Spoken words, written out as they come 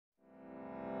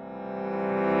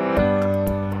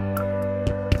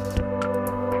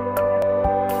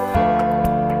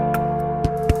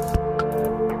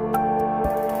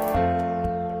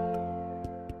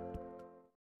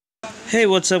Hey,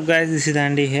 what's up guys, this is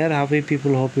Andy here. Happy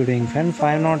people, hope you're doing fine.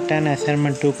 5/10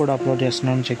 assignment 2 కూడా upload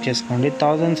చేస్తున్నాను, check చేసుకోండి.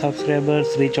 1000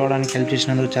 subscribers reach అవడానికి help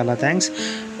చేసినందుకు చాలా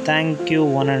thank you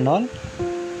one and all.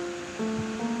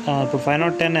 ఇప్పుడు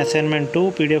 5/10 assignment 2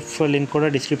 PDF link కూడా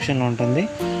డిస్క్రిప్షన్లో ఉంటుంది.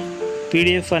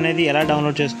 పీడిఎఫ్ అనేది ఎలా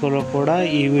డౌన్లోడ్ చేసుకోవాలో కూడా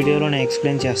ఈ వీడియోలో నేను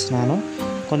ఎక్స్ప్లెయిన్ చేస్తున్నాను.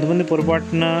 కొంతమంది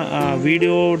పొరపాటున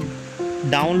వీడియో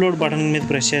డౌన్లోడ్ బటన్ మీద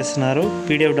ప్రెస్ చేస్తున్నారు,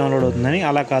 పీడిఎఫ్ డౌన్లోడ్ అవుతుందని.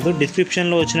 అలా కాదు,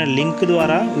 డిస్క్రిప్షన్లో వచ్చిన లింక్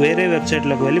ద్వారా వేరే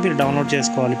వెబ్సైట్లోకి వెళ్ళి మీరు డౌన్లోడ్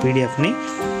చేసుకోవాలి పీడిఎఫ్ని.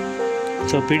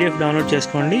 సో పీడిఎఫ్ డౌన్లోడ్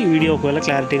చేసుకోండి, వీడియో ఒకవేళ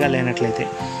క్లారిటీగా లేనట్లయితే.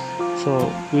 సో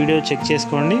వీడియో చెక్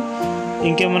చేసుకోండి.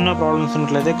 ఇంకేమన్నా ప్రాబ్లమ్స్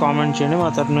ఉన్నట్లయితే కామెంట్ చేయండి,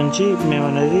 మా తరఫు నుంచి మేము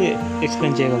అనేది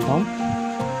ఎక్స్ప్లెయిన్ చేయగలుగుతాం.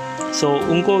 సో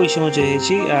ఇంకో విషయం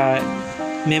వచ్చేసి,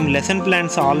 మేము lesson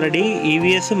plans already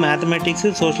EVS, mathematics,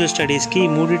 social స్టడీస్కి ఈ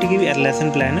మూడింటికి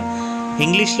లెసన్ ప్లాన్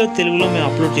ఇంగ్లీష్లో, తెలుగులో మేము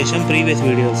అప్లోడ్ చేసాం ప్రీవియస్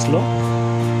వీడియోస్లో.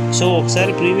 సో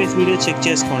ఒకసారి ప్రీవియస్ వీడియో చెక్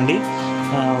చేసుకోండి.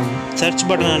 సెర్చ్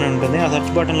బటన్ అని ఉంటుంది, ఆ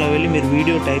సెర్చ్ బటన్లో వెళ్ళి మీరు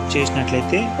వీడియో టైప్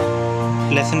చేసినట్లయితే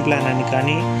లెసన్ ప్లాన్ అని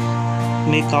కానీ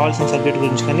మీకు కావాల్సిన సబ్జెక్ట్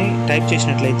గురించి కానీ టైప్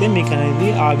చేసినట్లయితే మీకు అనేది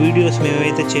ఆ వీడియోస్ మేము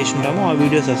ఏవైతే చేసి ఉంటామో ఆ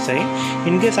వీడియోస్ వస్తాయి.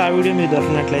 ఇన్ కేస్ ఆ వీడియో మీకు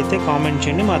దొరికినట్లయితే కామెంట్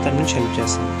చేయండి, మా తరఫు నుంచి హెల్ప్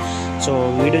చేస్తాం. సో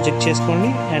వీడియో చెక్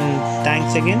చేసుకోండి. And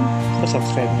thanks again for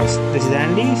subscribers. This is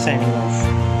యాండీ signing off.